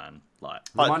 Come on, man!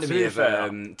 Reminded me of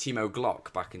Timo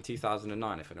Glock back in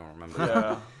 2009, if anyone remembers.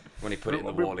 Yeah. When he put it in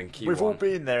the wall in Q1. We've all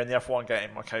been there in the F1 game,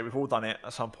 okay? We've all done it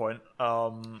at some point. I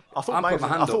thought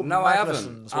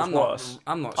Magnussen's was worse.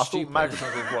 I'm not stupid. I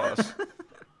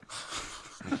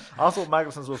thought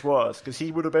Magnussen's was worse because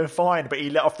he would have been fine, but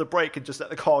he let off the brake and just let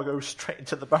the car go straight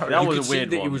into the barrier. That was a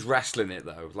weird one. He was wrestling it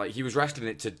though. He was wrestling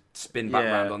it to spin back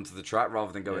round onto the track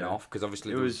rather than going off because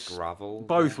obviously there was gravel.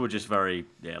 Both were just very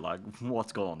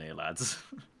what's going on here, lads?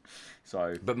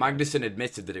 But Magnussen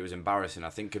admitted that it was embarrassing. I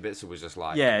think Kubica was just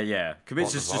like... Yeah.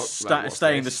 Kubica's just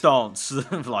staying in the stance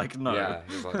of no. Yeah,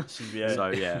 he was like... So,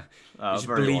 yeah. Just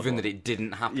believing that it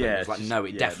didn't happen. Yeah, it was no,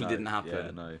 it definitely didn't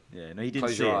happen. No, he didn't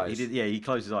see it. He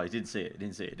closed his eyes. He didn't see it. It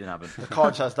didn't happen. The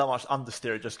car just has that much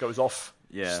understeer. It just goes off.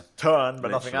 Yeah. Turn,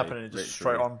 but nothing happened. It just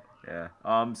straight on.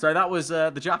 Yeah. So that was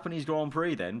the Japanese Grand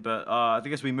Prix then, but I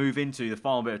guess we move into the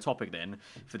final bit of topic then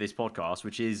for this podcast,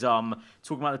 which is talking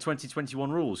about the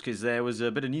 2021 rules, because there was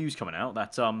a bit of news coming out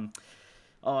that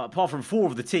apart from 4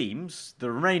 of the teams,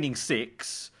 the remaining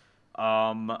 6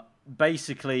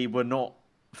 basically were not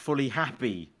fully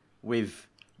happy with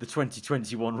the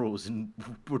 2021 rules and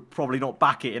would probably not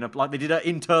back it they did an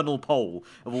internal poll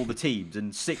of all the teams,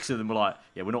 and 6 of them were like,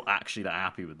 yeah, we're not actually that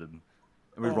happy with them,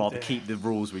 and we'd rather keep the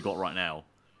rules we got right now.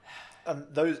 And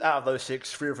those out of those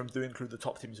 6, 3 of them do include the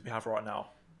top teams we have right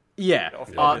now. Yeah,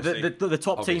 the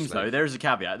top Obviously. teams though, there is a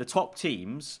caveat. The top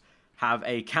teams have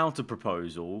a counter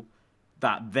proposal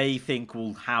that they think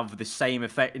will have the same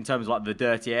effect in terms of like the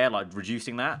dirty air, like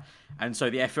reducing that. And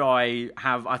so the FI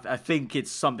I think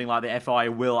it's something like the FI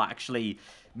will actually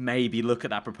maybe look at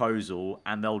that proposal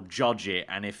and they'll judge it.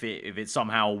 And if it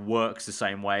somehow works the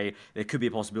same way, there could be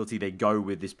a possibility they go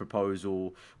with this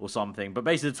proposal or something. But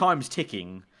basically the time's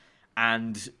ticking,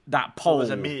 and that poll... There was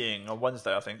a meeting on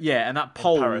Wednesday, I think. Yeah, and that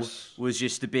poll was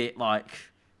just a bit like,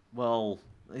 well...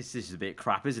 This is a bit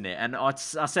crap, isn't it? And I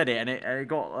said it, and it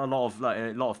got a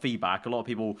lot of feedback. A lot of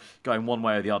people going one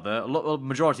way or the other. A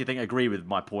majority, I think, agree with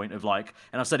my point of like,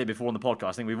 and I've said it before on the podcast.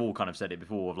 I think we've all kind of said it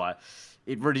before. Of like,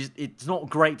 it's not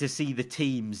great to see the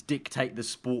teams dictate the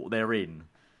sport they're in.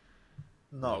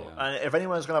 No, and if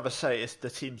anyone's going to have a say, it's the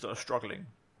teams that are struggling,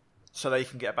 so they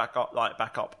can get back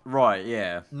up. Right?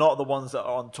 Yeah. Not the ones that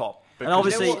are on top. And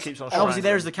obviously,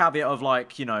 there's the caveat of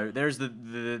like, there's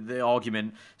the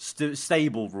argument.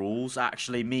 Stable rules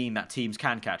actually mean that teams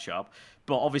can catch up.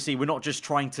 But obviously, we're not just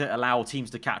trying to allow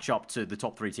teams to catch up to the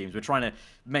top 3 teams. We're trying to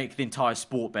make the entire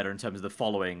sport better in terms of the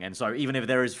following. And so, even if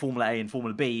there is Formula A and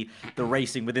Formula B, the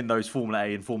racing within those Formula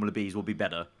A and Formula Bs will be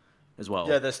better as well.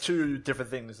 Yeah, there's 2 different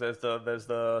things. There's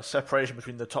the separation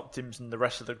between the top teams and the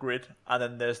rest of the grid, and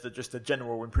then there's just the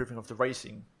general improving of the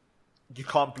racing. You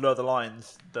can't blur the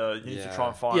lines. You need to try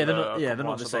and find. They're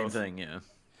not the same thing. Yeah.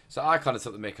 So I kind of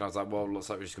took the mick and I was like, well, looks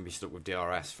like we're just going to be stuck with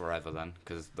DRS forever then,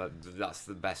 because that's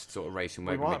the best sort of racing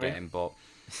we're going to be getting. But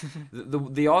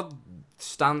the odd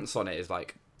stance on it is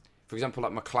like, for example,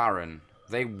 like McLaren,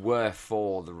 they were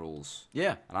for the rules.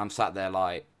 Yeah. And I'm sat there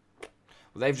like,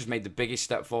 well, they've just made the biggest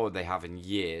step forward they have in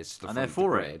years. And they're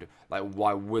for it. Like,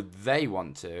 why would they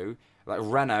want to? Like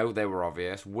Renault, they were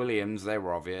obvious. Williams, they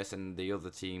were obvious, and the other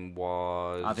team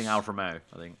was... I think Alfa Romeo.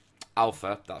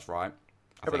 Alfa, that's right.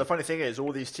 But the funny thing is,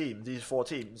 all these teams, these 4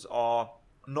 teams, are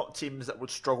not teams that would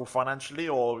struggle financially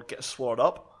or get swallowed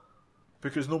up,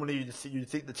 because normally you'd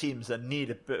think the teams that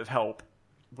need a bit of help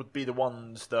would be the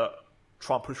ones that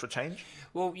try and push for change.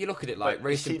 Well, you look at it like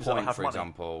Racing Point, for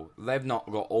example. They've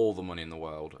not got all the money in the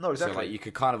world. No, exactly. So like, you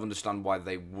could kind of understand why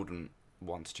they wouldn't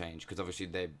want to change, because obviously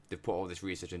they've put all this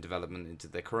research and development into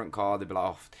their current car. They'd be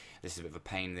like, oh, this is a bit of a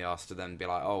pain in the arse, to then be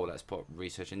like, oh, let's put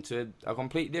research into a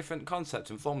completely different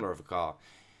concept and formula of a car.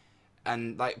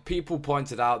 And like, people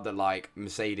pointed out that like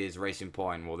Mercedes Racing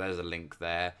Point, well, there's a link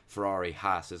there. Ferrari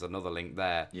Haas, there's another link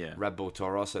there. Yeah. Red Bull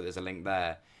Toro Rosso, there's a link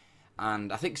there.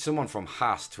 And I think someone from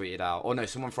Haas tweeted out, or no,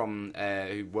 someone from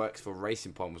who works for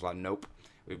Racing Point was like, nope,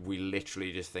 we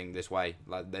literally just think this way.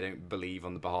 Like, they don't believe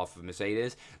on the behalf of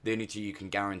Mercedes. The only 2 you can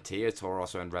guarantee are Toro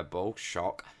Rosso and Red Bull.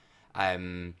 Shock.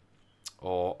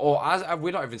 Or as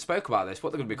we not even spoke about this,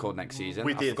 what they're going to be called next season.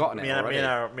 We did. I've forgotten it already.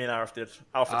 Me and Arif did.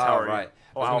 Alpha Tauri. Right.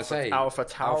 Or Alpha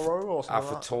Tauro or something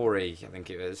Alpha Tauri, I think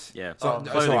it was. Yeah. So,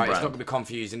 it's all right. It's not going to be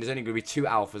confusing. There's only going to be 2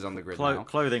 alphas on the grid now.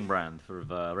 Clothing brand for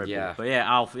Red Yeah. Bull.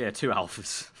 But yeah, 2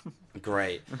 alphas.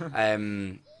 Great.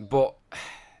 But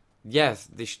yes,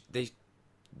 they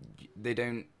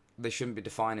shouldn't be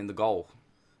defining the goal.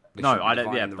 No, I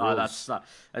don't. Yeah, that's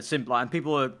simple. And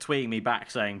people are tweeting me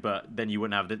back saying, "But then you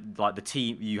wouldn't have the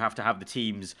team. You have to have the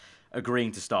teams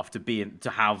agreeing to stuff to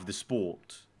have the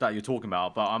sport that you're talking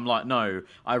about." But I'm like, no,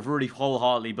 I really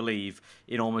wholeheartedly believe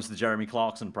in almost the Jeremy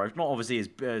Clarkson approach. Not obviously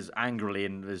as angrily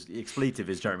and as expletive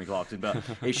as Jeremy Clarkson, but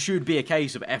it should be a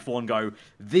case of F1 go,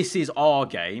 this is our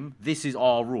game, this is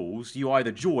our rules. You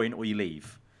either join or you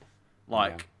leave.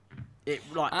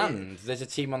 There's a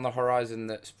team on the horizon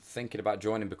that's thinking about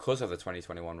joining because of the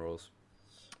 2021 rules,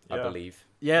 I believe.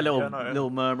 Yeah, little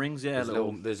murmurings. Yeah,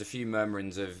 there's a few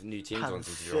murmurings of new teams wanting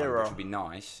to join, which would be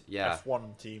nice. Yeah,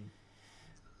 F1 team.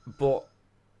 But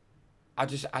I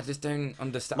just don't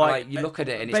understand. Like, you look at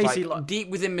it and it's like deep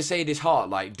within Mercedes' heart,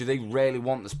 like, do they really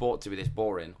want the sport to be this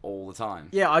boring all the time?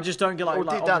 Yeah, I just don't get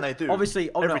deep down they do.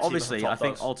 Obviously, I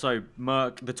think also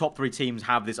also the top 3 teams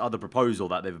have this other proposal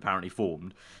that they've apparently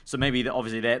formed. So maybe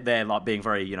they're like being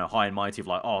very high and mighty of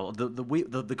like, oh,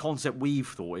 the concept we've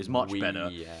thought is much better,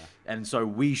 and so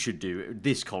we should do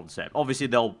this concept. Obviously,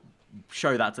 they'll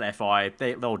show that to the FI.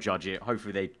 They'll judge it.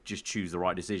 Hopefully, they just choose the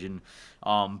right decision.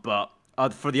 But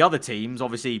for the other teams,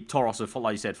 obviously, Toro Rosso,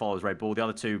 like you said, follows Red Bull. The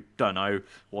other 2 don't know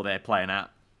what they're playing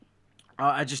at.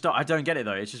 I don't get it,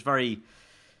 though. It's just very...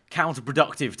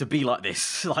 counterproductive to be like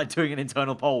this, like doing an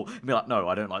internal poll and be like, no,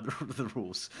 I don't like the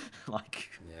rules. Like,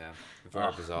 yeah,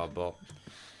 very bizarre. But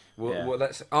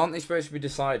aren't they supposed to be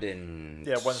deciding?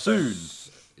 Yeah, Wednesday. Soon.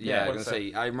 Yeah, I was gonna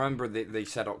say. I remember they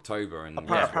said October, and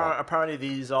apparently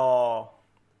these are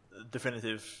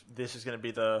definitive. This is going to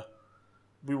be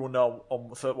we will know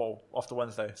on after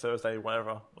Wednesday, Thursday,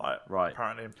 whatever. Like, right.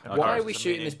 Apparently. Why are we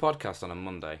shooting this podcast on a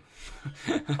Monday?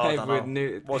 I don't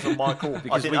know. Wasn't my call.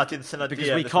 Because I didn't send a because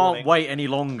DM we this can't morning. wait any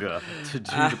longer to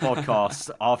do the podcast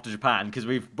after Japan, because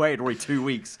we've waited already 2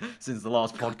 weeks since the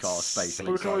last podcast, basically.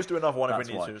 But we can always do another one if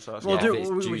we need to. So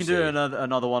we can do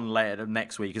another one later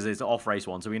next week, because it's an off race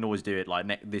one, so we can always do it like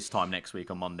this time next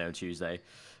week on Monday or Tuesday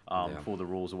for the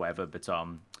rules or whatever. But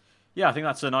yeah, I think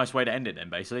that's a nice way to end it then,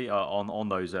 basically, on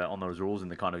those rules and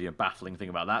the kind of baffling thing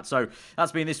about that. So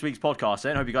that's been this week's podcast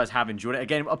then. I hope you guys have enjoyed it.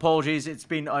 Again, apologies. It's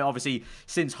been, obviously,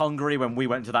 since Hungary, when we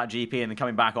went to that GP, and then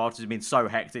coming back after, it's been so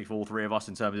hectic for all three of us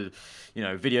in terms of,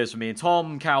 videos for me and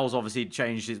Tom. Cal's obviously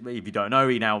changed his, if you don't know,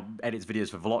 he now edits videos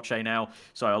for Veloce now.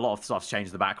 So a lot of stuff's changed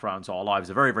in the background, so our lives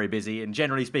are very, very busy. And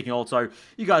generally speaking, also,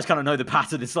 you guys kind of know the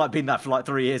pattern. It's like been that for like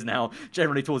 3 years now.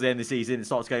 Generally, towards the end of the season, it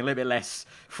starts getting a little bit less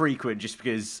frequent, just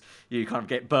because you kind of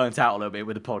get burnt out a little bit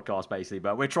with the podcast, basically.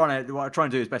 But we're trying to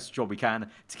do as best a job we can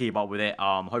to keep up with it.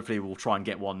 Hopefully, we'll try and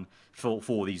get one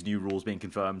for these new rules being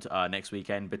confirmed next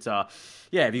weekend. But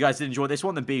yeah, if you guys did enjoy this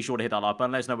one, then be sure to hit that like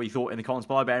button. Let us know what you thought in the comments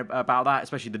below about that,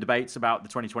 especially the debates about the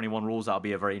 2021 rules. That'll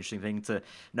be a very interesting thing to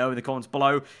know in the comments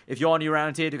below. If you are new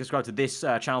around here, do subscribe to this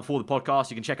channel for the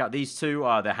podcast. You can check out these two,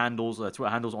 their handles, Twitter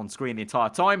handles on screen the entire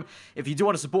time. If you do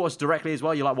want to support us directly as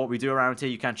well, you like what we do around here,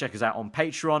 you can check us out on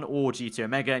Patreon or GT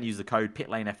Omega and use the code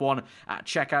PitLaneF1 at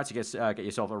checkout to get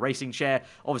yourself a racing share.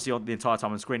 Obviously, on the entire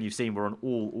time on screen, you've seen we're on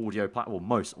all audio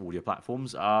most audio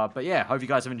platforms. But yeah, hope you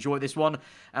guys have enjoyed this one,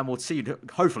 and we'll see you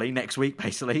hopefully next week,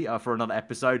 basically, for another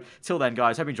episode. Till then,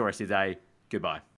 guys, hope you enjoy the rest of your day. Goodbye.